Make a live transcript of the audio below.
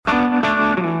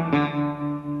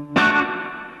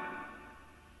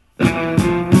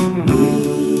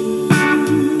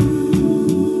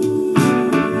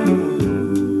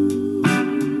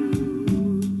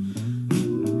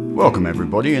Welcome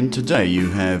everybody, and today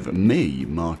you have me,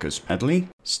 Marcus Padley,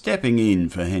 stepping in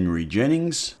for Henry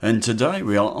Jennings, and today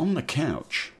we are on the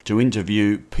couch to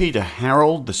interview Peter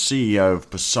Harold, the CEO of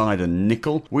Poseidon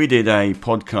Nickel. We did a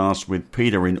podcast with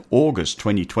Peter in August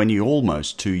 2020,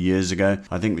 almost 2 years ago.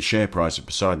 I think the share price of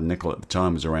Poseidon Nickel at the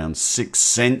time was around 6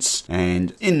 cents,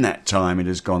 and in that time it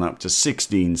has gone up to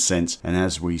 16 cents, and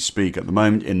as we speak at the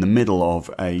moment, in the middle of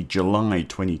a July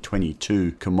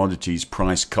 2022 commodities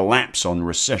price collapse on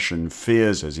recession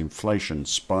fears as inflation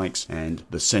spikes and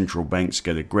the central banks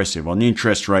get aggressive on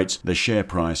interest rates, the share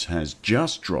price has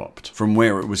just dropped from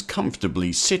where it was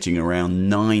comfortably sitting around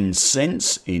 9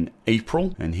 cents in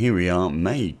April, and here we are,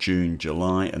 May, June,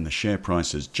 July, and the share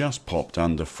price has just popped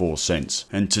under 4 cents.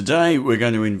 And today we're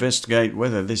going to investigate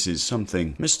whether this is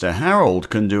something Mr. Harold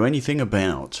can do anything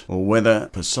about, or whether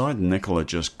Poseidon Nickel are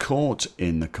just caught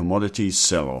in the commodities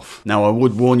sell-off. Now, I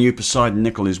would warn you, Poseidon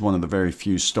Nickel is one of the very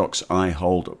few stocks I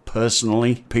hold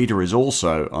personally. Peter is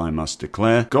also, I must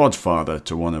declare, godfather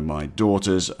to one of my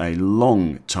daughters, a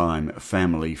long-time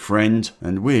family friend,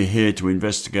 and we're here to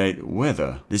investigate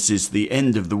whether this is the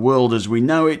end of the world as we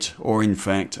know it, or in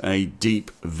fact a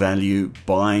deep value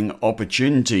buying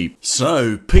opportunity.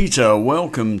 So, Peter,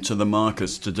 welcome to the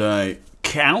Marcus Today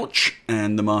couch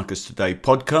and the Marcus Today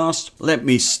podcast. Let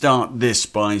me start this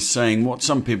by saying what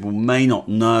some people may not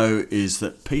know is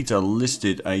that Peter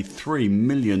listed a $3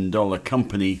 million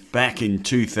company back in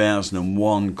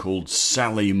 2001 called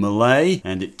Sally Malay,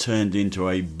 and it turned into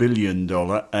a $1 billion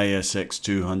ASX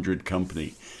 200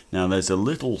 company. Now, there's a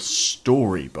little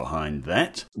story behind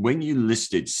that. When you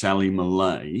listed Sally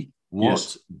Malay,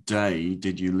 what day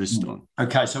did you list on?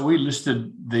 Okay, so we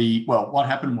listed what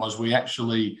happened was we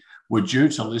actually were due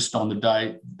to list on the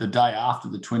day after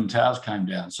the Twin Towers came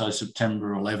down, so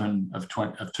September 11 of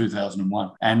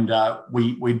 2001. And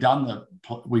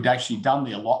we'd actually done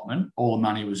the allotment. All the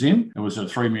money was in. It was a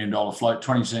 $3 million float,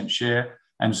 20 cent share.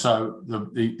 And so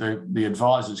the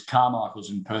advisors, Carmichael's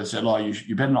in Perth, said,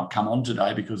 you better not come on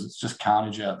today because it's just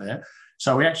carnage out there.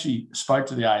 So we actually spoke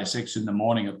to the ASX in the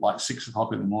morning at like 6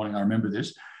 o'clock in the morning. I remember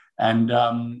this. And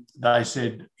they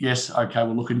said, yes, okay,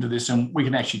 we'll look into this and we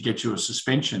can actually get you a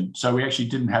suspension. So we actually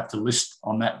didn't have to list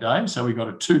on that day. So we got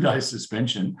a 2-day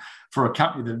suspension for a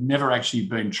company that had never actually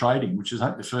been trading, which is, I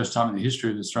think, the first time in the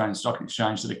history of the Australian Stock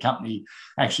Exchange that a company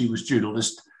actually was due to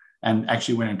list and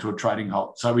actually went into a trading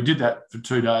halt. So we did that for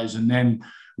 2 days, and then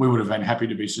we would have been happy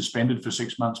to be suspended for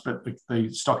 6 months, but the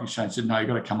stock exchange said, no, you've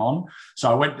got to come on. So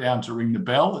I went down to ring the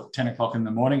bell at 10 o'clock in the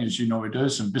morning, as you normally do,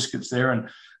 some biscuits there. And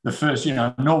the first,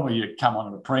 normally you come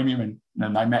on at a premium and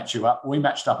then they match you up. We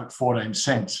matched up at 14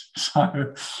 cents.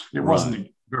 So it wasn't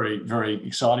very, very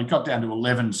exciting. Got down to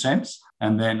 11 cents.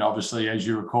 And then, obviously, as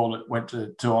you recall, it went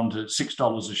on to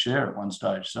 $6 a share at one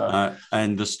stage. So,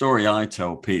 and the story I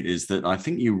tell, Pete, is that I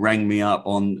think you rang me up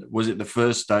on, was it the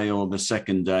first day or the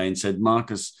second day, and said,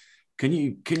 Marcus, can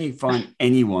you find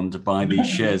anyone to buy these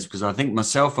shares? Because I think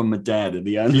myself and my dad are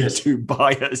the only two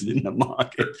buyers in the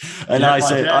market. And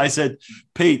I said,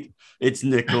 Pete, it's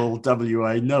nickel,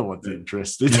 WA, no one's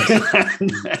interested.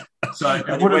 So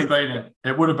it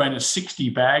would have been a 60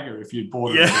 bagger if you'd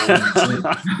bought it.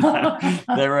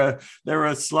 There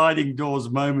are sliding doors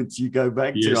moments you go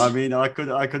back to. I mean, I could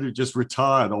have just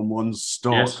retired on one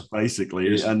stock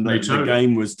basically, and the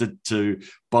game was to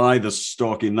buy the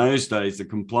stock. In those days, the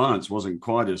compliance wasn't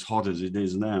quite as hot as it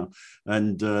is now,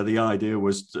 and the idea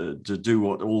was to do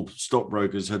what all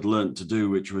stockbrokers had learnt to do,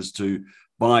 which was to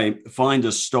find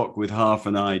a stock with half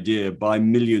an idea, buy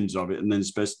millions of it, and then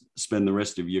spend the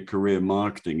rest of your career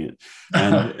marketing it.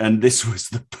 And this was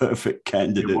the perfect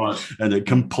candidate. And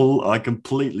I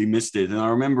completely missed it. And I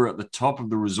remember at the top of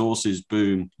the resources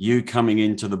boom, you coming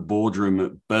into the boardroom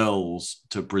at Bell's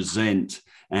to present,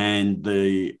 and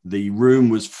the room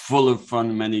was full of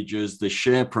fund managers. The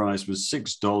share price was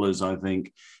 $6, I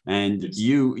think. And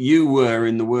you were,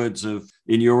 in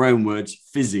your own words,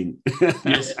 fizzing.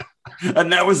 Yes.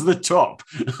 And that was the top.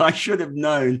 I should have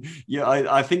known. Yeah,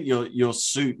 I think your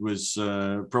suit was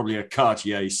probably a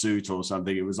Cartier suit or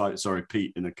something. It was like, sorry,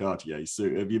 Pete in a Cartier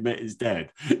suit. Have you met his dad?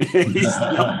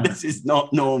 This is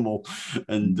not normal.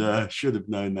 And should have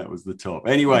known that was the top.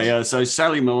 Anyway, so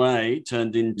Sally Malay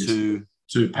turned into...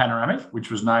 to Panoramic,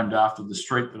 which was named after the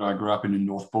street that I grew up in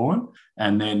Northbourne.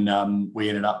 And then we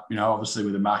ended up, obviously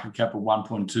with a market cap of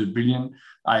 1.2 billion,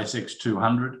 ASX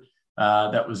 200.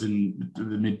 That was in the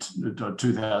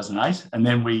mid-2008. And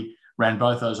then we ran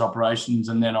both those operations,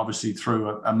 and then obviously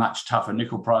through a much tougher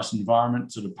nickel price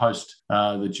environment, sort of post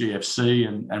the GFC.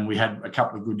 And we had a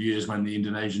couple of good years when the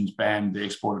Indonesians banned the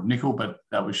export of nickel, but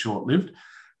that was short-lived.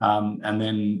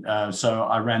 So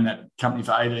I ran that company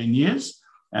for 18 years.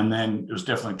 And then it was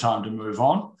definitely time to move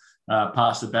on.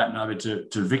 Pass the baton over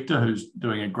to Victor, who's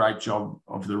doing a great job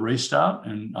of the restart.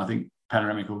 And I think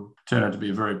Panoramic will turn out to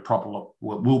be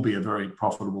will be a very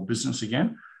profitable business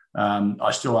again.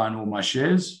 I still own all my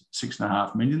shares,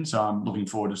 6.5 million. So I'm looking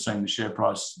forward to seeing the share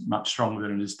price much stronger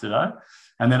than it is today.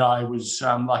 And then I was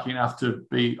lucky enough to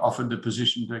be offered the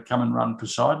position to come and run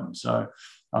Poseidon. So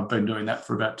I've been doing that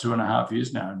for about 2.5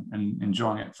 years now and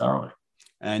enjoying it thoroughly.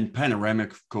 And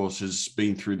Panoramic, of course, has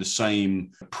been through the same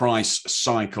price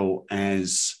cycle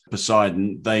as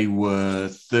Poseidon. They were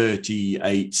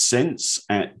 38 cents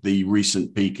at the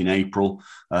recent peak in April,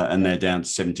 and they're down to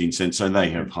 17 cents. So they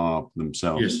have halved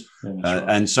themselves. Yes, right.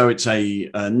 And so it's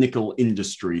a nickel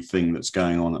industry thing that's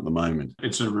going on at the moment.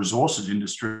 It's a resources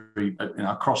industry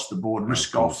across the board,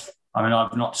 risk off. I mean,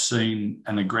 I've not seen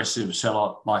an aggressive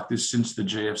sell-off like this since the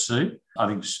GFC. I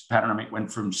think Panoramic went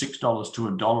from $6 to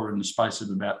 $1 in the space of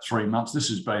about 3 months. This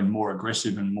has been more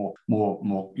aggressive and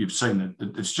more. You've seen it.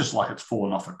 It's just like it's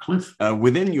fallen off a cliff.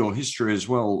 Within your history as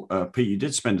well, Pete, you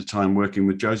did spend a time working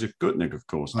with Joseph Gutnick, of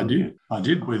course. I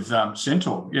did with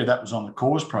Centaur. Yeah, that was on the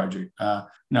CORES project. A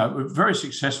very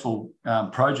successful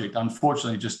project.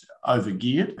 Unfortunately, just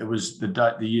overgeared. It was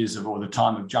the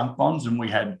time of junk bonds, and we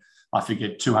had, I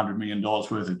forget, $200 million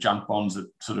worth of junk bonds at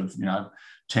sort of,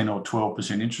 10 or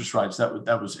 12% interest rates.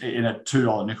 That was in a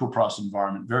 $2 nickel price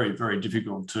environment, very, very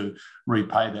difficult to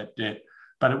repay that debt.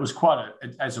 But it was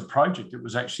as a project, it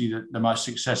was actually the most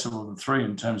successful of the three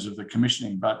in terms of the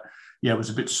commissioning. But yeah, it was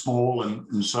a bit small.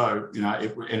 And so,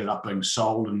 it ended up being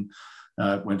sold and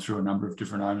went through a number of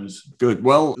different owners. Good.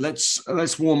 Well,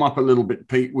 let's warm up a little bit,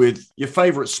 Pete, with your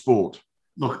favourite sport.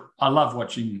 Look, I love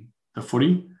watching the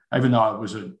footy. Even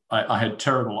though I had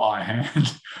terrible eye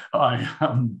hand,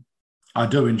 I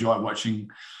do enjoy watching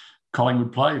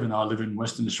Collingwood play, even though I live in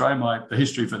Western Australia. The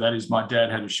history for that is my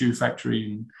dad had a shoe factory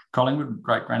in Collingwood.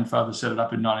 Great-grandfather set it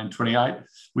up in 1928.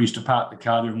 We used to park the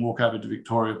car there and walk over to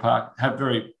Victoria Park, have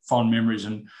very fond memories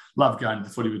and love going to the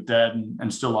footy with Dad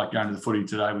and still like going to the footy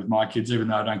today with my kids, even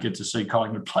though I don't get to see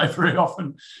Collingwood play very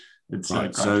often. It's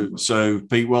right. So,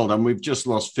 Pete, well done. We've just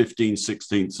lost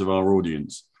 15/16 of our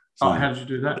audience. So, how did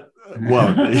you do that?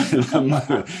 Well,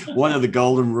 one of the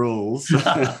golden rules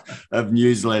of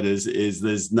newsletters is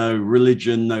there's no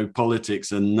religion, no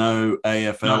politics, and no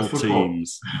AFL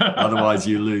teams. Otherwise,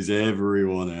 you lose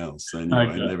everyone else.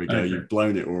 Anyway, there we go. Okay. You've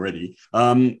blown it already.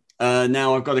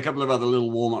 Now, I've got a couple of other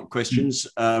little warm-up questions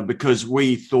because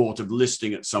we thought of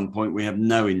listing at some point. We have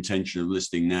no intention of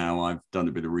listing now. I've done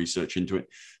a bit of research into it.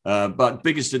 But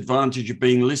biggest advantage of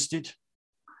being listed?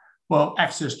 Well,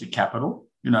 access to capital.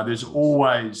 There's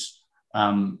always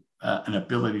an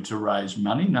ability to raise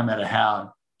money, no matter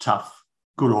how tough,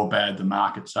 good or bad the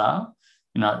markets are.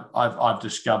 I've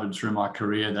discovered through my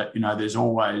career that there's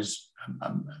always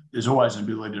an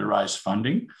ability to raise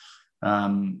funding,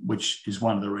 which is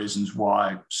one of the reasons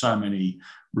why so many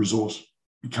resource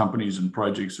companies and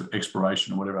projects of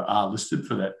exploration or whatever are listed,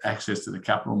 for that access to the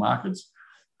capital markets.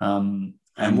 And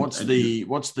what's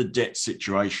the debt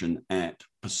situation at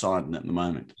Poseidon at the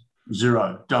moment?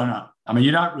 Zero, donut. I mean,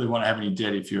 you don't really want to have any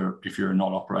debt if you're a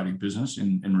not operating business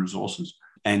in resources.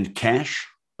 And cash?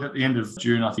 At the end of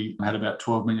June, I think I had about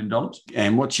 $12 million.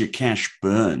 And what's your cash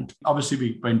burn? Obviously,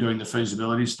 we've been doing the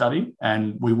feasibility study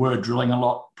and we were drilling a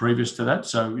lot previous to that.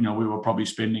 So, we were probably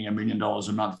spending $1 million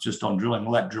a month just on drilling.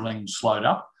 Well, that drilling slowed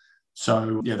up.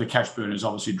 So, yeah, the cash burn has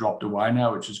obviously dropped away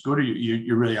now, which is good.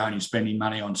 You're really only spending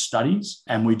money on studies.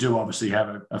 And we do obviously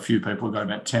have a few people. We've got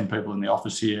about 10 people in the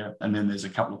office here. And then there's a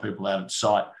couple of people out at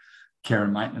site, care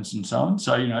and maintenance and so on.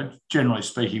 So, generally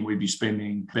speaking, we'd be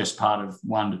spending best part of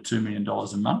 $1 to $2 million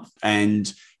a month.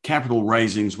 And capital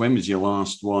raisings, when was your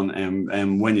last one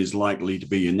and when is likely to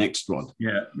be your next one?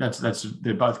 Yeah,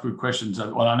 they're both good questions.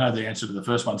 Well, I know the answer to the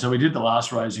first one. So we did the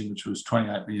last raising, which was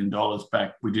 $28 million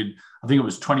back. We did, I think it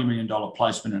was $20 million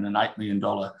placement and an $8 million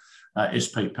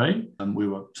SPP. And we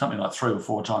were something like 3 or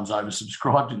 4 times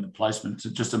oversubscribed in the placement.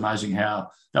 It's just amazing how,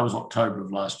 that was October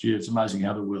of last year. It's amazing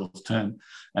how the wheels turn.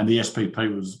 And the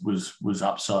SPP was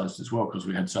upsized as well because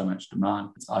we had so much demand.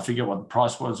 I forget what the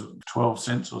price was, 12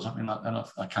 cents or something like that.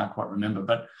 I can't quite remember,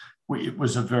 but it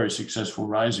was a very successful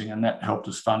raising, and that helped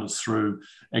us fund us through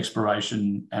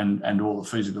exploration and all the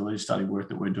feasibility study work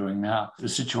that we're doing now. The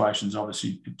situation's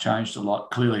obviously changed a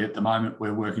lot. Clearly, at the moment,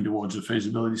 we're working towards a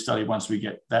feasibility study. Once we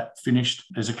get that finished,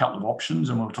 there's a couple of options,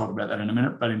 and we'll talk about that in a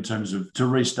minute. But in terms of to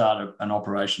restart an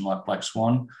operation like Black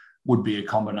Swan would be a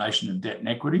combination of debt and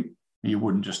equity. You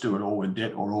wouldn't just do it all with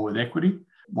debt or all with equity.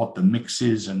 What the mix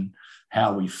is and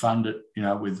how we fund it,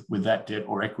 with that debt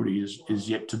or equity is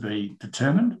yet to be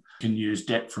determined. You can use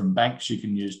debt from banks. You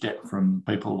can use debt from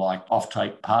people like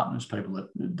offtake partners, people that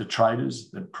the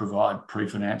traders that provide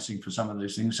pre-financing for some of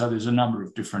these things. So there's a number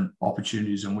of different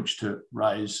opportunities in which to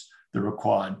raise the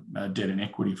required debt and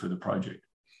equity for the project.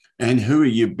 And who are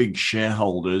your big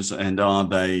shareholders, and are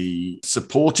they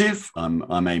supportive?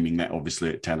 I'm aiming that obviously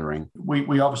at Tattarang.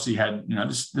 We obviously had,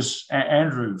 this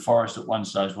Andrew Forrest at one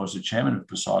stage was the chairman of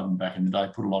Poseidon back in the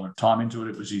day, put a lot of time into it.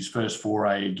 It was his first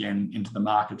foray again into the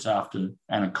markets after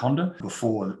Anaconda,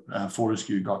 before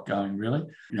Fortescue got going, really.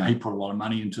 He put a lot of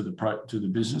money into the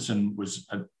business, and was,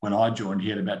 when I joined, he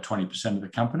had about 20% of the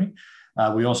company.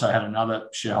 We also had another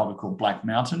shareholder called Black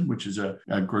Mountain, which is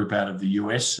a group out of the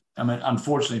US. I mean,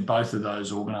 unfortunately, both of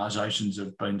those organisations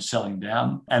have been selling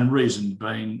down, and reason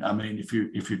being, I mean, if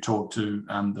you talk to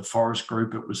the Forest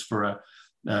Group, it was for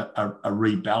a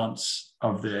rebalance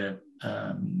of their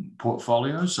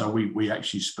portfolio. So we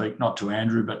actually speak not to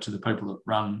Andrew, but to the people that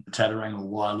run Tattarang or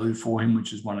Wailu for him,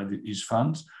 which is one of his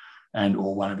funds,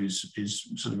 or one of his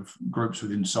sort of groups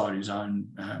inside his own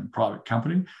private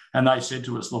company. And they said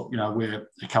to us, look, we're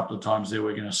a couple of times there,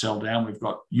 we're going to sell down. We've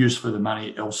got use for the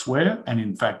money elsewhere. And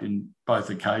in fact, in both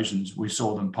occasions, we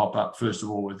saw them pop up, first of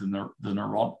all, with the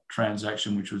Naront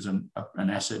transaction, which was a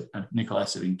nickel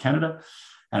asset in Canada.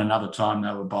 And another time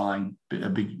they were buying a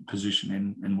big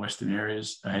position in Western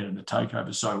areas ahead of the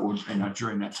takeover. So,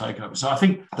 during that takeover. So I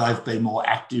think they've been more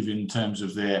active in terms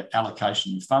of their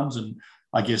allocation of funds, and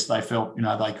I guess they felt,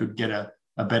 they could get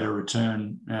a better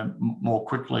return more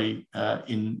quickly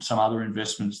in some other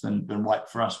investments than wait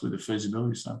for us with the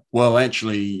feasibility stuff. Well,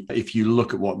 actually, if you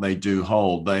look at what they do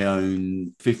hold, they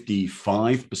own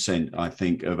 55%, I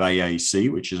think, of AAC,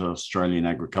 which is an Australian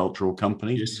agricultural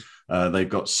company. Yes. They've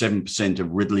got 7%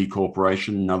 of Ridley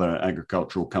Corporation, another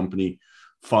agricultural company,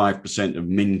 5% of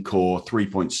Mincor,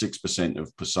 3.6%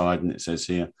 of Poseidon, it says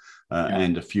here.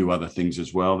 And a few other things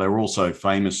as well. They're also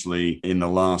famously, in the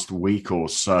last week or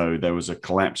so, there was a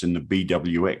collapse in the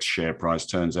BWX share price.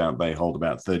 Turns out they hold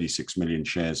about 36 million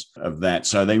shares of that.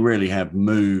 So they really have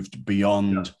moved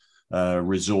beyond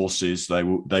resources. They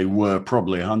were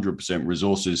probably 100%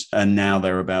 resources, and now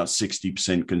they're about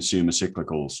 60% consumer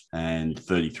cyclicals and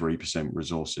 33%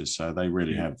 resources. So they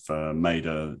really have made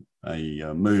a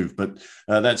move. But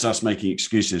that's us making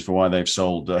excuses for why they've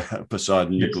sold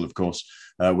Poseidon Nickel, of course.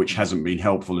 Which hasn't been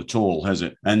helpful at all, has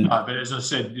it? And no, but as I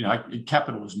said,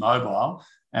 capital is mobile,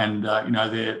 and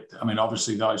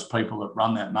obviously those people that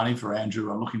run that money for Andrew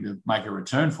are looking to make a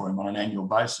return for him on an annual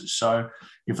basis. So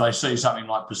if they see something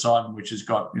like Poseidon, which has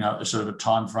got a sort of a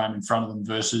time frame in front of them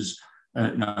versus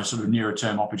sort of nearer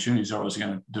term opportunities, they're always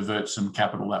going to divert some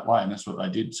capital that way, and that's what they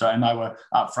did. So, and they were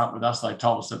upfront with us. They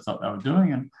told us that's what they were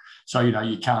doing, and so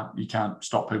you can't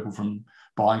stop people from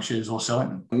buying shares or selling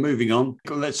them. Moving on,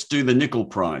 let's do the nickel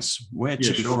price. Where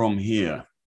to from here?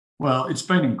 Well, it's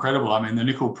been incredible. I mean, the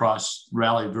nickel price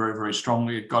rallied very, very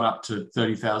strongly. It got up to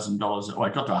 $30,000. Well,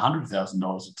 it got to $100,000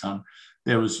 a tonne.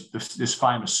 There was this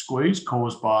famous squeeze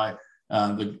caused by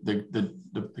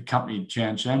the company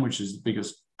Jianshan, which is the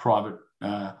biggest private.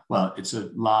 It's a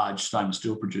large stainless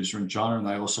steel producer in China, and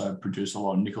they also produce a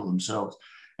lot of nickel themselves.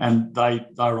 And they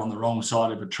were on the wrong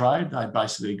side of a trade. They'd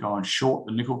basically gone short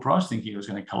the nickel price, thinking it was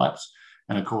going to collapse.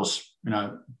 And of course,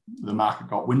 the market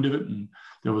got wind of it, and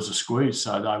there was a squeeze.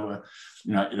 So they were,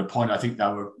 at a point, I think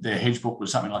their hedge book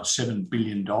was something like $7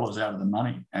 billion out of the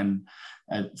money. And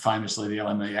famously, the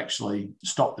LME actually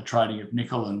stopped the trading of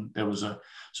nickel, and there was a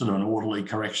sort of an orderly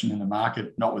correction in the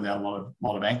market, not without a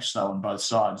lot of angst though on both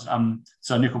sides.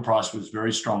 So nickel price was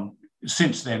very strong.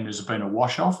 Since then, there's been a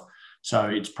wash off. So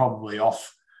it's probably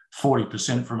off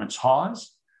 40% from its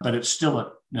highs, but it's still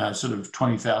at sort of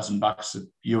 $20,000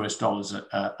 US dollars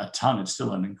a tonne. It's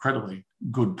still an incredibly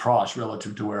good price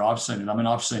relative to where I've seen it. I mean,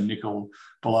 I've seen nickel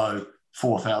below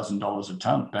 $4,000 a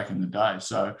tonne back in the day.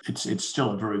 So it's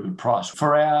still a very good price.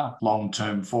 For our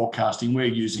long-term forecasting, we're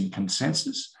using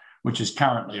consensus, which is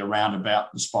currently around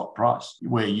about the spot price.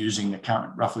 We're using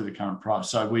roughly the current price.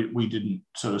 So we didn't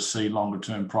sort of see longer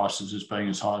term prices as being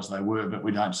as high as they were, but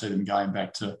we don't see them going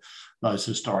back to those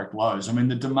historic lows. I mean,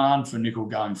 the demand for nickel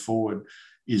going forward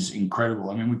is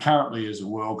incredible. I mean, we currently as a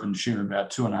world consume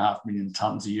about 2.5 million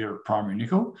tonnes a year of primary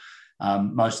nickel.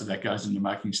 Most of that goes into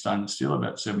making stainless steel,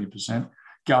 about 70%.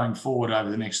 Going forward over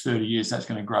the next 30 years, that's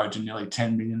going to grow to nearly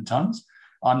 10 million tonnes.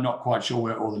 I'm not quite sure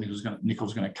where all the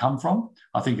nickel's going to come from.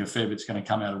 I think a fair bit's going to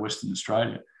come out of Western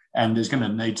Australia. And there's going to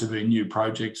need to be new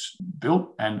projects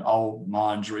built and old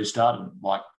mines restarted,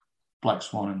 like Black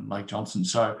Swan and Lake Johnson.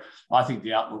 So I think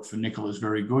the outlook for nickel is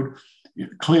very good.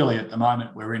 Clearly, at the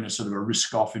moment, we're in a sort of a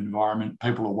risk-off environment.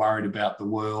 People are worried about the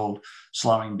world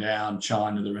slowing down,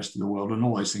 China, the rest of the world, and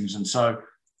all these things. And so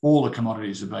all the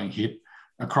commodities are being hit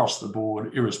across the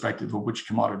board, irrespective of which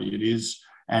commodity it is.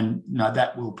 And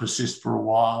that will persist for a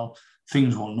while.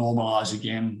 Things will normalise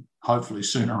again, hopefully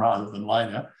sooner rather than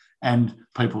later. And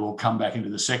people will come back into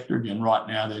the sector again. Right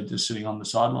now, they're just sitting on the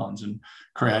sidelines and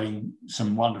creating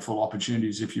some wonderful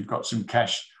opportunities if you've got some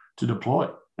cash to deploy.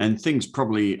 And things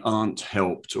probably aren't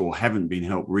helped or haven't been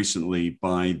helped recently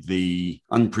by the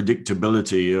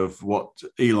unpredictability of what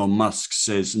Elon Musk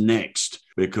says next.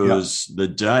 Because the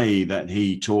day that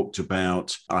he talked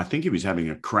about, I think he was having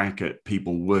a crack at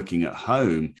people working at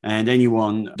home, and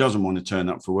anyone doesn't want to turn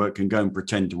up for work can go and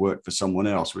pretend to work for someone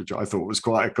else, which I thought was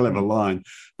quite a clever line.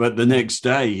 But the next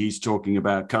day he's talking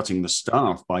about cutting the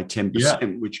staff by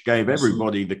 10%, which gave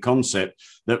everybody the concept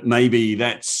that maybe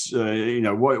that's,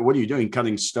 what are you doing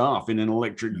cutting staff in an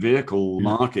electric vehicle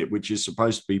market, which is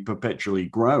supposed to be perpetually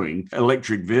growing?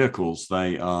 Electric vehicles,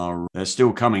 they're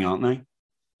still coming, aren't they?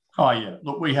 Oh, yeah.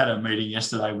 Look, we had a meeting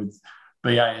yesterday with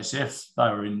BASF. They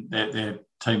were in their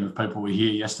team of people were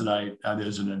here yesterday.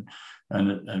 There's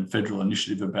a federal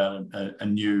initiative about a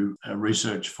new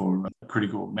research for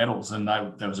critical metals, and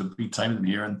there was a big team of them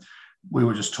here. And we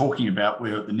were just talking about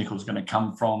where the nickel's going to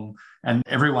come from. And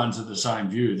everyone's of the same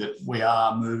view that we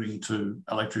are moving to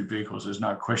electric vehicles. There's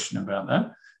no question about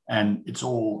that. And it's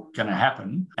all going to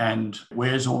happen. And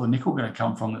where's all the nickel going to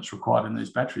come from that's required in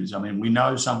these batteries? I mean, we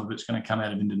know some of it's going to come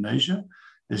out of Indonesia.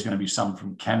 There's going to be some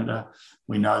from Canada.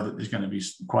 We know that there's going to be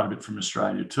quite a bit from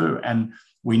Australia too. And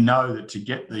we know that to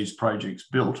get these projects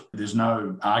built, there's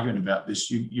no argument about this.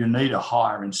 You need a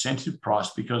higher incentive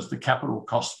price because the capital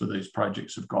costs for these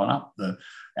projects have gone up. The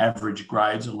average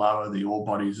grades are lower. The ore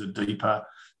bodies are deeper.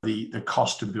 The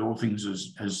cost to build things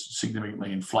has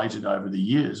significantly inflated over the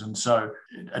years. And so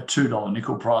a $2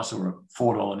 nickel price or a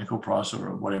 $4 nickel price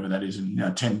or whatever that is, and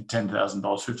 $10,000,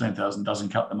 $15,000 doesn't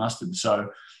cut the mustard. So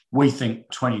we think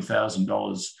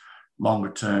 $20,000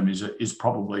 longer term is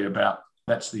probably about,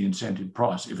 that's the incentive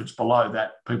price. If it's below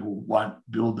that, people won't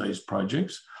build these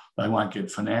projects. They won't get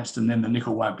financed, and then the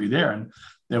nickel won't be there. And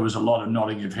there was a lot of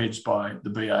nodding of heads by the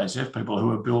BASF people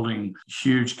who are building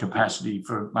huge capacity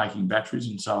for making batteries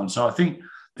and so on. So I think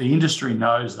the industry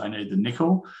knows they need the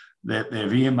nickel.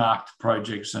 They've earmarked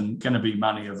projects and going to be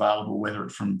money available, whether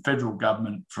it's from federal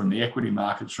government, from the equity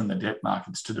markets, from the debt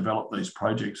markets, to develop these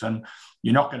projects. And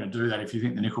you're not going to do that if you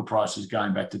think the nickel price is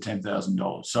going back to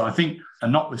 $10,000. So I think,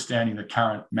 and notwithstanding the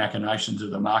current machinations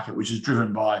of the market, which is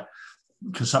driven by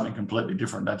something completely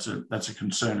different, that's a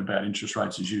concern about interest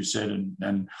rates, as you said,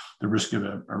 and the risk of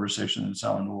a recession and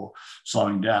so on, or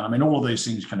slowing down. I mean, all of these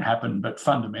things can happen, but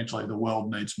fundamentally the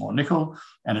world needs more nickel,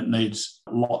 and it needs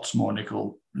lots more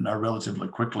nickel relatively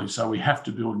quickly. So we have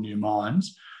to build new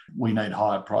mines. We need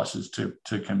higher prices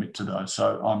to commit to those.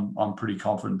 So I'm pretty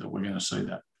confident that we're going to see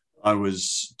that. I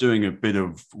was doing a bit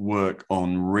of work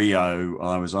on Rio.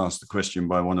 I was asked the question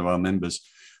by one of our members,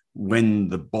 when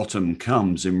the bottom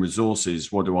comes in resources,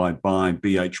 what do I buy,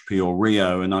 BHP or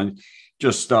Rio? And I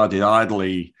just started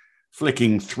idly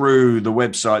flicking through the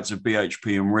websites of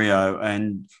BHP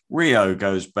and Rio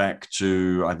goes back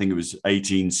to, I think it was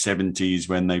 1870s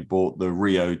when they bought the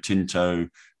Rio Tinto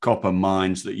copper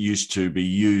mines that used to be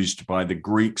used by the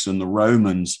Greeks and the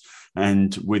Romans,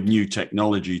 and with new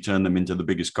technology turned them into the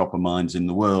biggest copper mines in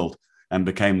the world and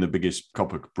became the biggest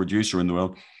copper producer in the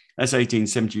world. That's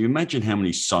 1870. You imagine how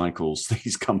many cycles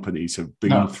these companies have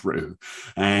been through.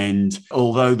 And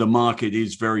although the market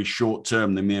is very short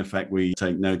term, the mere fact we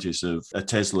take notice of a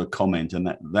Tesla comment and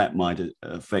that might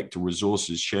affect a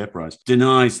resources share price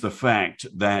denies the fact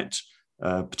that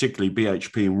particularly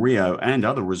BHP and Rio and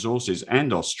other resources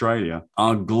and Australia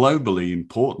are globally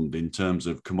important in terms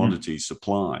of commodity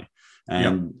supply.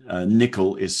 And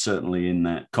nickel is certainly in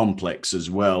that complex as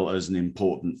well as an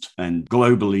important and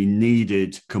globally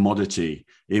needed commodity,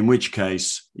 in which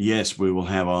case, yes, we will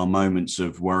have our moments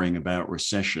of worrying about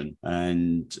recession.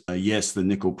 And yes, the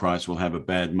nickel price will have a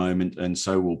bad moment, and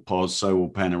so will POS, so will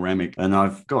Panoramic. And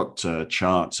I've got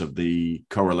charts of the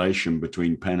correlation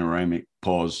between Panoramic,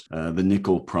 POS, the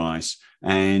nickel price.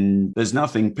 And there's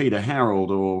nothing Peter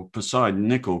Harold or Poseidon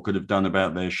Nickel could have done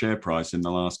about their share price in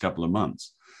the last couple of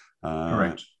months.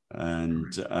 Correct.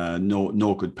 And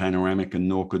nor could Panoramic, and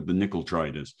nor could the nickel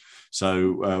traders.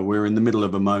 So we're in the middle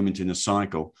of a moment in a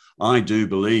cycle. I do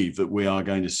believe that we are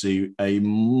going to see a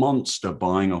monster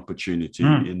buying opportunity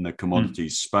in the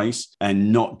commodities space,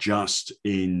 and not just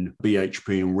in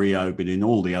BHP and Rio, but in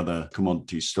all the other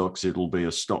commodity stocks. It'll be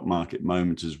a stock market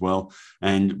moment as well.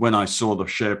 And when I saw the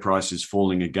share prices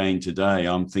falling again today,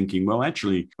 I'm thinking, well,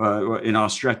 actually, in our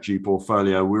strategy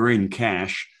portfolio, we're in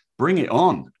cash. bring it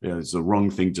on. It's the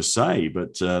wrong thing to say,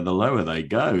 but the lower they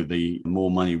go, the more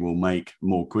money we'll make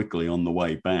more quickly on the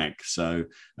way back. So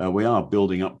we are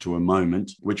building up to a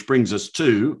moment, which brings us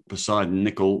to Poseidon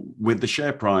Nickel. With the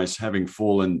share price having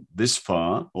fallen this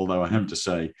far, although I have to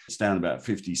say it's down about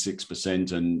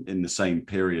 56%, and in the same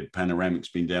period, Panoramic's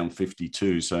been down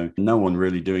 52%. So no one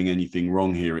really doing anything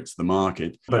wrong here. It's the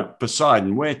market. But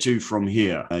Poseidon, where to from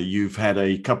here? You've had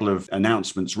a couple of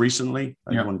announcements recently.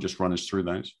 You want to just run us through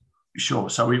those? Sure.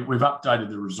 So we've updated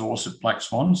the resource at Black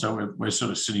Swan. So we're sort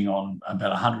of sitting on about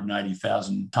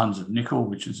 180,000 tonnes of nickel,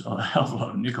 which is a hell of a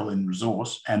lot of nickel in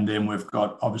resource. And then we've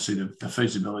got obviously the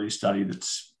feasibility study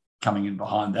that's coming in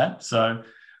behind that. So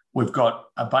we've got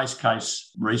a base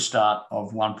case restart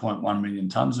of 1.1 million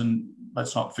tonnes. And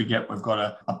let's not forget, we've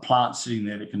got a plant sitting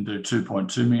there that can do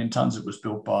 2.2 million tonnes. It was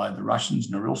built by the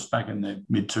Russians, Norilsk, back in the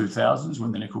mid-2000s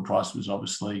when the nickel price was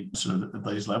obviously sort of at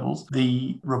these levels.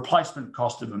 The replacement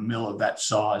cost of a mill of that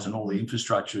size and all the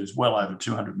infrastructure is well over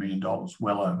 $200 million,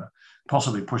 well over,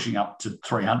 possibly pushing up to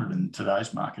 300 in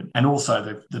today's market. And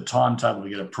also the timetable to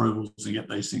get approvals and get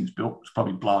these things built is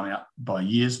probably blown out by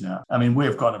years now. I mean,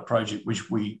 we've got a project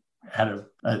which we had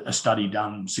a study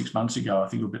done 6 months ago, I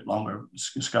think a bit longer,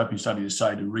 a scoping study to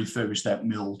say to refurbish that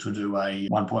mill to do a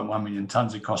 1.1 million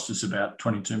tonnes. It cost us about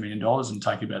 $22 million and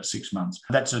take about 6 months.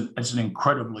 That's an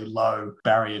incredibly low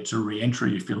barrier to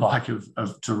re-entry, if you like,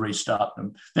 to restart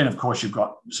them. Then, of course, you've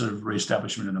got sort of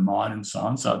re-establishment of the mine and so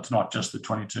on. So it's not just the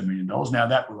 $22 million. Now,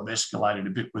 that will have escalated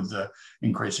a bit with the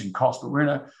increase in cost, but we're in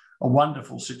a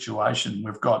wonderful situation.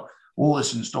 We've got all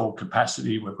this installed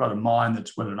capacity. We've got a mine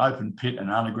that's with an open pit and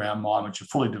an underground mine, which are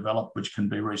fully developed, which can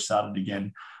be restarted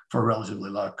again for a relatively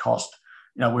low cost.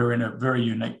 You know, we're in a very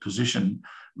unique position,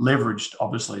 leveraged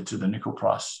obviously to the nickel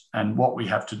price. And what we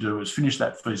have to do is finish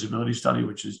that feasibility study,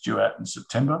 which is due out in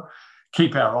September,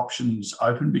 keep our options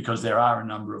open because there are a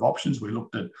number of options. We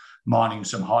looked at mining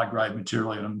some high-grade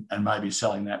material and maybe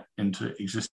selling that into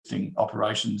existing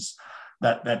operations.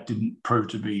 That didn't prove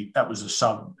to be, that was a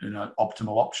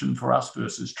optimal option for us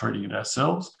versus treating it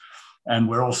ourselves. And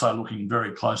we're also looking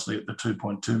very closely at the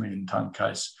 2.2 million tonne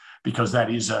case because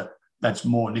that's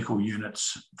more nickel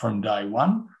units from day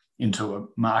one into a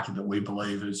market that we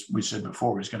believe, as we said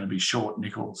before, is going to be short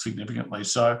nickel significantly.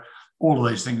 So all of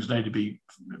these things need to be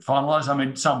finalised. I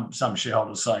mean, some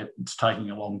shareholders say it's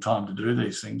taking a long time to do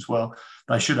these things. Well,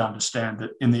 they should understand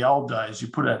that in the old days, you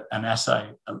put an assay,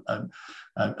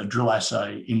 a drill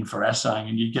assay in for assaying,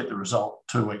 and you get the result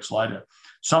 2 weeks later.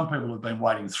 Some people have been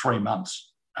waiting 3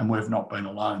 months, and we've not been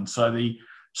alone. So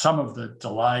some of the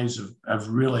delays have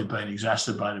really been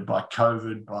exacerbated by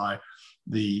COVID, by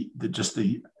the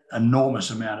enormous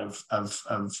amount of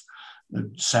the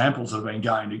samples that have been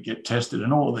going to get tested,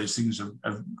 and all of these things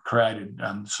have created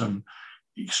some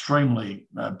extremely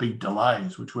big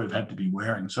delays, which we've had to be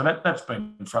wearing. So that's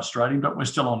been frustrating, but we're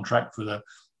still on track for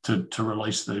to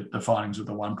release the findings of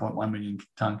the 1.1 million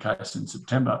tonne case in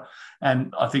September.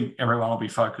 And I think everyone will be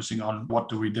focusing on what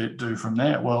do we do from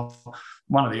there. Well,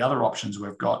 one of the other options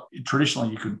we've got, traditionally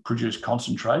you could produce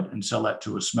concentrate and sell that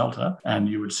to a smelter, and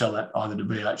you would sell that either to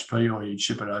BHP or you'd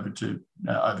ship it over to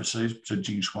overseas to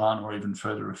Jinshuan or even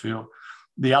further afield.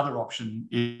 The other option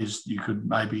is you could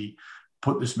maybe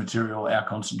put this material, our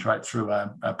concentrate, through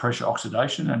a pressure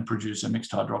oxidation and produce a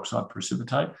mixed hydroxide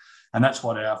precipitate. And that's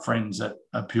what our friends at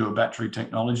Pure Battery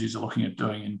Technologies are looking at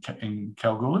doing in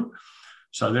Kalgoorlie.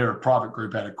 So they're a private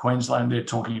group out of Queensland. They're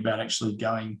talking about actually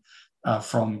going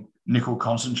from nickel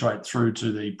concentrate through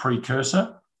to the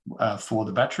precursor for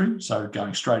the battery. So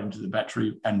going straight into the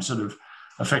battery and sort of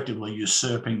effectively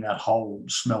usurping that whole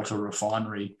smelter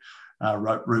refinery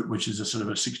route, which is a sort of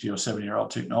a 60 or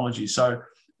 70-year-old technology. So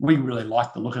we really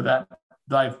like the look of that.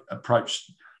 They've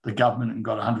approached the government and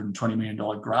got a $120 million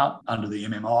grant under the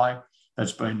MMI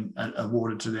that's been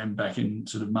awarded to them back in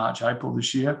sort of March, April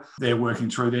this year. They're working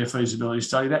through their feasibility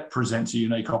study. That presents a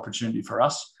unique opportunity for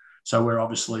us. So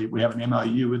we have an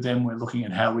MOU with them. We're looking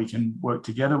at how we can work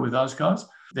together with those guys.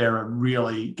 They're a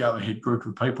really go-ahead group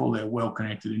of people. They're well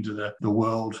connected into the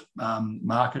world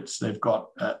markets. They've got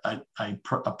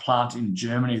a plant in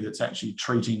Germany that's actually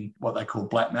treating what they call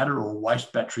black matter or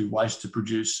battery waste to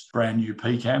produce brand new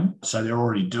PCAM. So they're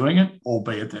already doing it,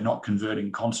 albeit they're not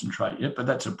converting concentrate yet, but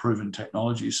that's a proven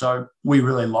technology. So we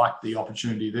really like the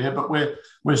opportunity there, but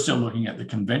we're still looking at the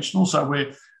conventional. So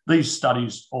these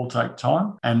studies all take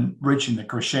time, and reaching the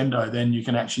crescendo, then you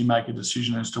can actually make a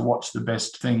decision as to what's the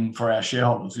best thing for our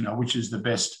shareholders, which is the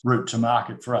best route to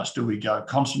market for us. Do we go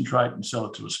concentrate and sell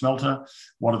it to a smelter?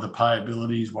 What are the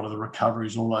payabilities? What are the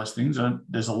recoveries? All those things. And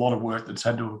there's a lot of work that's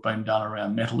had to have been done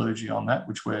around metallurgy on that,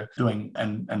 which we're doing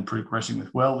and progressing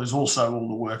with well. There's also all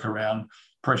the work around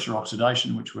pressure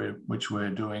oxidation, which we're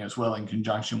doing as well in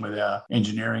conjunction with our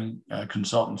engineering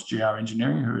consultants, GR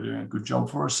Engineering, who are doing a good job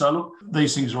for us. So look,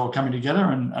 these things are all coming together,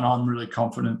 and I'm really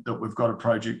confident that we've got a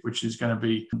project which is going to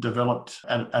be developed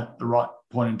at the right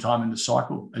point in time in the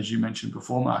cycle, as you mentioned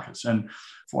before, Marcus. And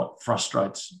what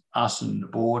frustrates us and the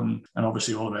board and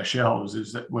obviously all of our shareholders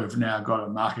is that we've now got a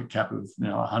market cap of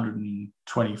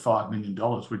 $125 million,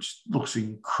 which looks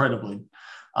incredibly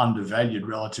undervalued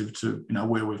relative to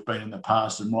where we've been in the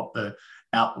past and what the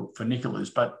outlook for nickel is.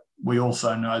 But we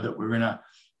also know that we're in a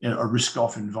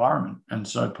risk-off environment, and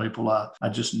so people are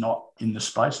just not in the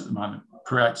space at the moment. It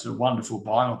creates a wonderful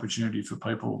buying opportunity for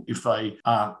people if they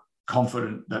are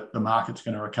confident that the market's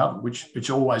going to recover, which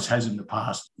always has in the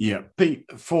past. Yeah, Pete,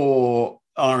 for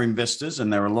our investors,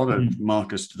 and there are a lot of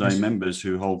Marcus Today members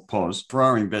who hold POS, for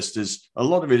our investors, a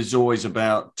lot of it is always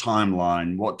about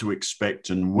timeline, what to expect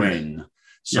and when. Yes.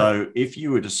 So if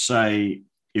you were to say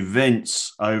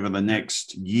events over the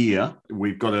next year,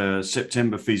 we've got a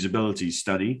September feasibility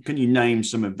study. Can you name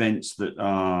some events that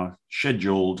are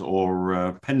scheduled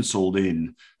or penciled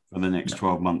in for the next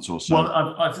 12 months or so?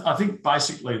 Well, I think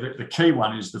basically the key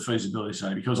one is the feasibility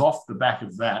study, because off the back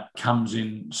of that comes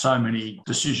in so many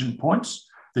decision points.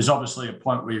 There's obviously a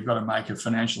point where you've got to make a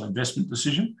financial investment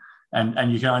decision.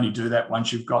 And you can only do that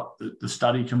once you've got the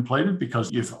study completed, because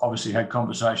you've obviously had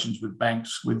conversations with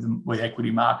banks, with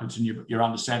equity markets, and you're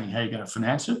understanding how you're going to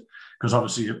finance it. Because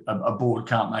obviously a board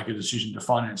can't make a decision to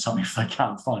finance something if they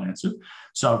can't finance it.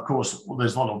 So, of course,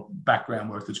 there's a lot of background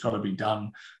work that's got to be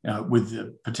done with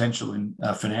the potential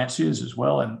financiers as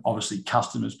well. And obviously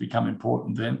customers become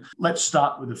important then. Let's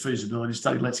start with the feasibility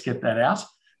study. Let's get that out.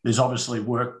 There's obviously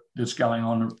work that's going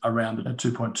on around the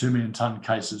 2.2 million tonne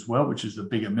case as well, which is the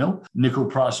bigger mill. Nickel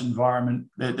price environment,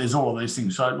 there's all of these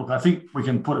things. So, look, I think we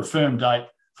can put a firm date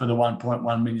for the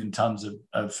 1.1 million tonnes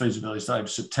of feasibility study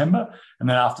of September. And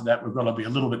then after that, we've got to be a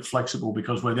little bit flexible,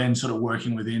 because we're then sort of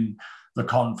working within the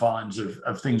confines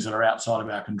of things that are outside of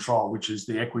our control, which is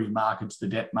the equity markets, the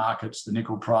debt markets, the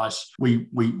nickel price. We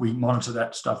monitor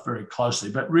that stuff very closely.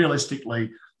 But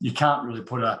realistically, you can't really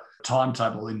put a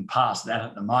timetable in past that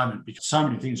at the moment, because so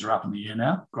many things are up in the air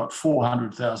now. We've got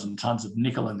 400,000 tonnes of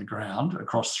nickel in the ground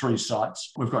across 3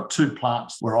 sites. We've got 2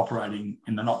 plants we're operating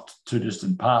in the not too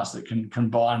distant past that can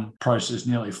combine process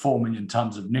nearly 4 million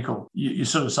tonnes of nickel. You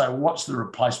sort of say, well, what's the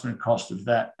replacement cost of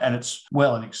that? And it's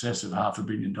well in excess of $500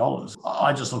 million.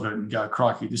 I just look at it and go,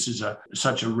 crikey, this is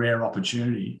such a rare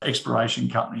opportunity. Exploration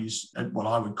companies, at what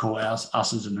I would call us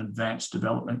as an advanced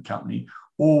development company,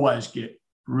 always get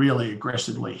really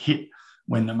aggressively hit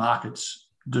when the markets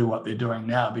do what they're doing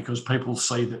now, because people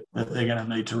see that they're going to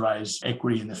need to raise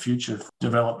equity in the future to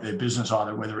develop their business,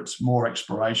 either whether it's more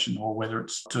exploration or whether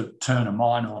it's to turn a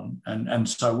mine on. And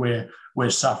so we're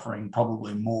suffering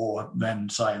probably more than,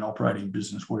 say, an operating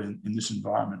business would in this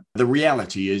environment. The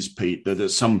reality is, Pete, that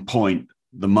at some point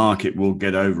the market will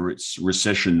get over its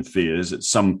recession fears. At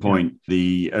some point,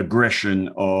 the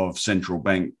aggression of central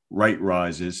bank rate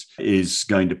rises is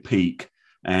going to peak,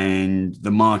 and the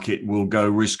market will go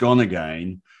risk on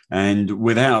again. And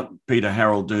without Peter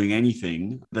Harrold doing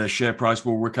anything, the share price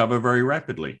will recover very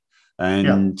rapidly.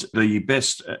 And the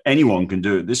best anyone can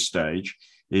do at this stage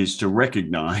is to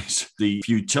recognize the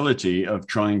futility of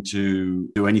trying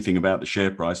to do anything about the share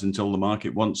price until the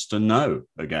market wants to know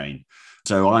again.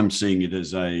 So I'm seeing it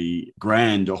as a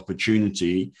grand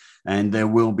opportunity, and there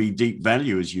will be deep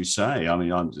value, as you say. I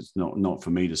mean, it's not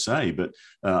for me to say, but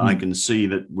I can see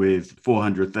that with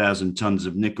 400,000 tonnes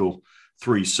of nickel,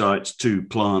 3 sites, 2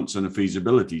 plants, and a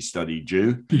feasibility study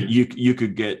due, you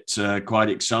could get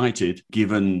quite excited,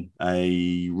 given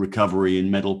a recovery in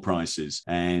metal prices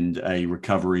and a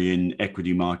recovery in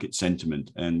equity market sentiment.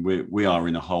 And we are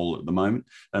in a hole at the moment.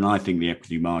 And I think the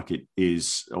equity market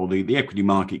the equity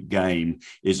market game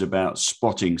is about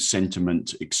spotting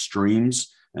sentiment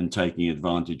extremes and taking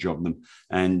advantage of them.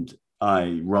 And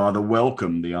I rather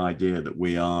welcome the idea that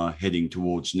we are heading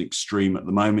towards an extreme at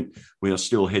the moment. We are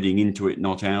still heading into it,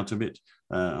 not out of it.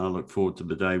 I look forward to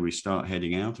the day we start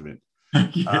heading out of it.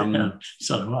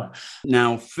 So do I.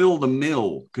 Now, Fill the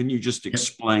Mill, can you just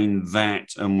explain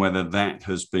that and whether that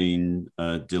has been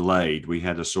delayed? We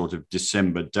had a sort of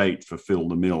December date for Fill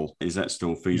the Mill. Is that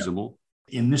still feasible?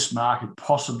 In this market,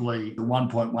 possibly the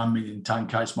 1.1 million tonne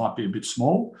case might be a bit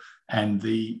small, and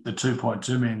the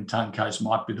 2.2 million tonne case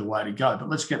might be the way to go. But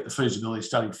let's get the feasibility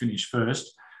study finished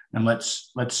first, and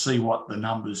let's see what the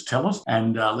numbers tell us,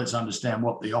 and let's understand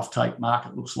what the offtake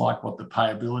market looks like, what the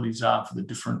payabilities are for the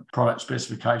different product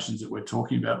specifications that we're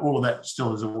talking about. All of that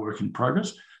still is a work in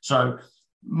progress. So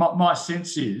my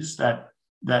sense is that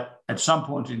at some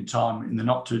point in time in the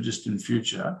not too distant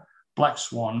future, Black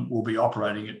Swan will be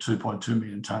operating at 2.2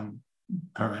 million tonne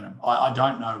per annum. I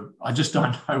don't know. I just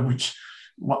don't know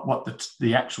what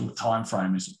the actual time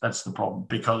frame is. That's the problem,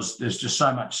 because there's just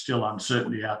so much still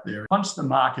uncertainty out there. Once the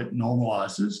market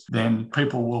normalizes, then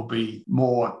people will be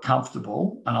more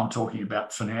comfortable, and I'm talking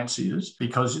about financiers,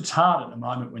 because it's hard at the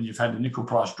moment when you've had the nickel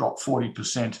price drop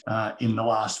 40% in the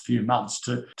last few months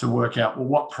to work out, well,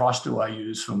 what price do I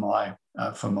use for my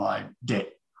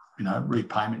debt,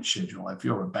 repayment schedule if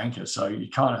you're a banker. So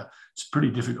it's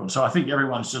pretty difficult. So I think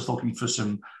everyone's just looking for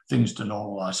some things to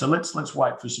normalise. So let's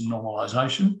wait for some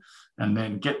normalisation, and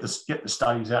then get the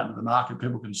studies out into the market.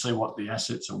 People can see what the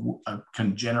assets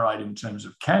can generate in terms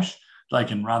of cash. They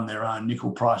can run their own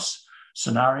nickel price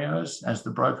scenarios, as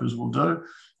the brokers will do,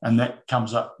 and that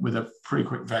comes up with a pretty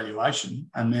quick valuation.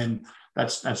 And then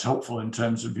that's helpful in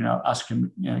terms of us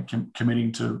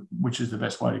committing to which is the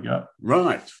best way to go.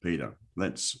 Right, Peter.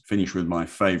 Let's finish with my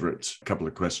favourite couple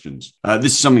of questions.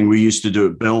 This is something we used to do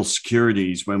at Bell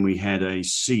Securities when we had a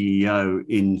CEO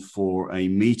in for a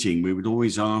meeting. We would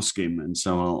always ask him, and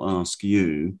so I'll ask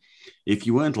you, if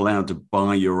you weren't allowed to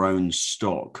buy your own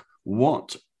stock,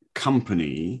 what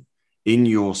company in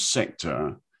your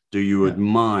sector do you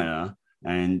admire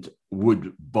and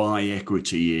would buy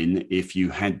equity in if you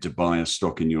had to buy a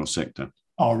stock in your sector?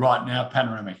 Oh, right now,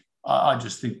 Panoramic. I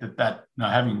just think that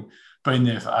having been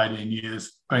there for 18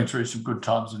 years, been through some good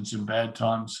times and some bad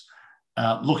times,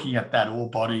 looking at that ore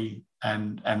body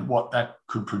and what that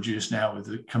could produce now with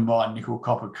the combined nickel,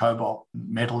 copper, cobalt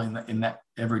metal in that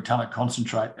every tonne of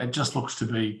concentrate, it just looks to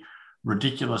be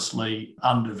ridiculously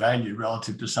undervalued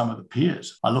relative to some of the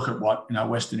peers. I look at what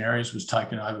Western Areas was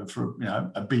taken over for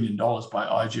 $1 billion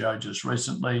by IGO just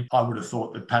recently. I would have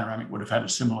thought that Panoramic would have had a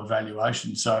similar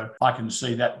valuation. So I can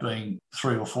see that being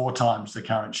 3 or 4 times the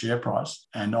current share price.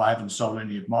 And I haven't sold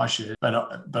any of my shares, but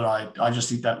I just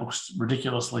think that looks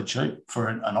ridiculously cheap for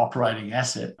an operating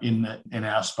asset in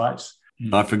our space.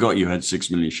 I forgot you had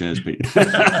 6 million shares, Pete.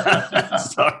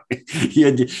 Sorry,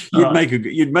 you'd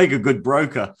make a good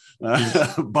broker.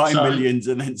 Buy millions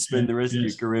and then spend the rest of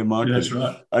your career marketing. That's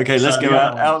right. Okay, let's go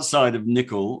outside of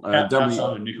nickel. Outside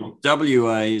of nickel.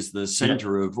 WA is the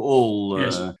centre of all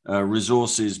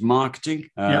resources marketing.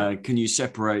 Can you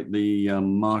separate the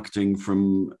marketing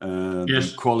from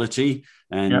the quality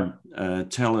and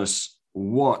tell us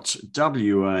what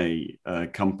WA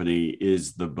company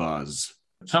is the buzz?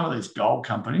 Some of these gold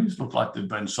companies look like they've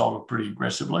been sold pretty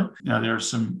aggressively. And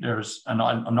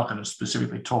I'm not going to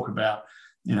specifically talk about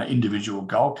individual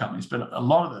gold companies, but a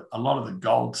lot of the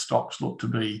gold stocks look to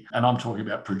be, and I'm talking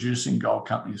about producing gold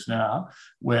companies now,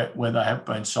 where they have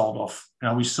been sold off.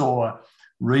 We saw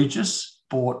Regis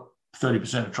bought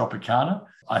 30% of Tropicana.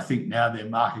 I think now their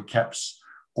market cap's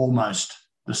almost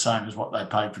the same as what they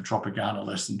paid for Tropicana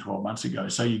less than 12 months ago.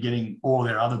 So you're getting all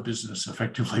their other business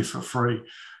effectively for free.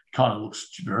 Kind of looks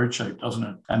very cheap, doesn't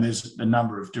it? And there's a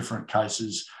number of different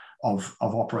cases of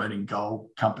operating gold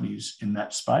companies in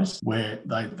that space where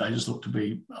they just look to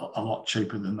be a lot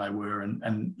cheaper than they were.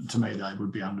 And to me, they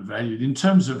would be undervalued. In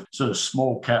terms of sort of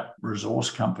small cap resource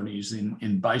companies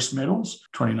in base metals,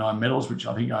 29 Metals, which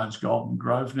I think owns Golden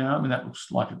Grove now. I mean, that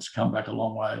looks like it's come back a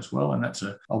long way as well. And that's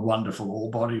a wonderful ore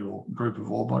body or group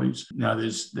of ore bodies.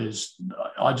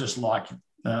 I just like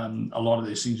a lot of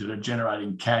these things that are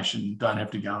generating cash and don't have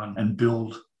to go and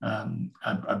build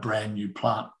a brand new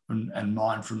plant and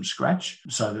mine from scratch,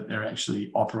 so that they're actually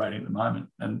operating at the moment.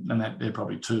 And that they're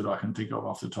probably 2 that I can think of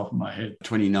off the top of my head.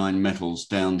 29 Metals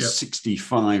down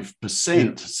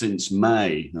 65% since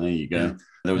May. There you go.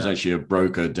 There was actually a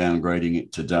broker downgrading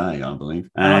it today, I believe.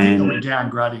 And I think they were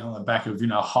downgrading on the back of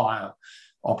higher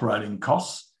operating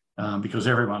costs. Because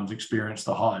everyone's experienced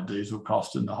the higher diesel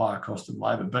cost and the higher cost of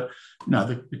labour. But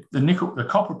the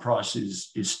copper price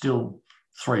is still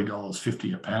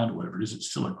 $3.50 a pound or whatever it is.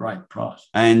 It's still a great price.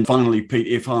 And finally, Pete,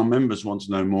 if our members want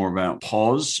to know more about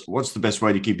POS, what's the best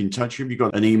way to keep in touch? Have you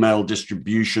got an email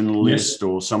distribution list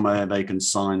or somewhere they can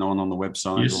sign on the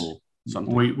website or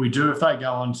something? We do. If they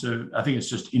go on to, I think it's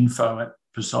just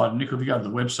info@Poseidon Nickel. If you go to the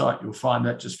website, you'll find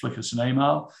that. Just flick us an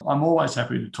email. I'm always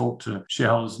happy to talk to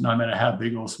shareholders, no matter how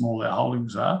big or small their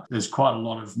holdings are. There's quite a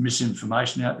lot of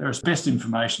misinformation out there. The best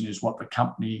information is what the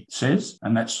company says,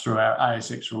 and that's through our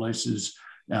ASX releases,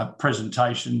 our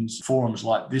presentations, forums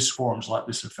like this. Forums like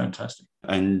this are fantastic.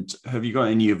 And have you got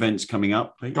any events coming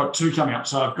up, Pete? Got 2 coming up.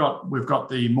 So we've got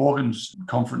the Morgans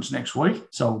conference next week.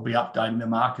 So we'll be updating the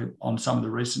market on some of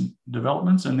the recent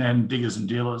developments, and then Diggers and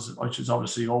Dealers, which is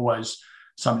obviously always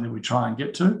something that we try and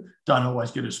get to. Don't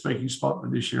always get a speaking spot,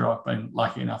 but this year I've been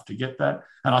lucky enough to get that.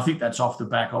 And I think that's off the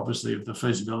back, obviously, of the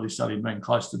feasibility study being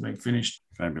close to being finished.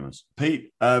 Fabulous.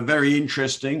 Pete, very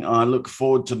interesting. I look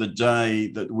forward to the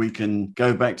day that we can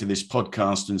go back to this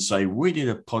podcast and say, we did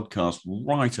a podcast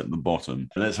right at the bottom.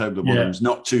 Let's hope the bottom's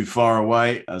not too far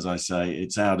away. As I say,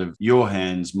 it's out of your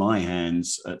hands, my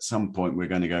hands. At some point, we're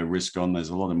going to go risk on. There's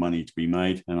a lot of money to be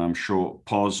made, and I'm sure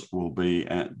POS will be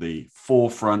at the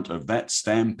forefront of that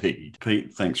stampede.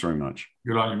 Pete, thanks very much.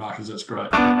 Good on you, Marcus. That's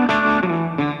great.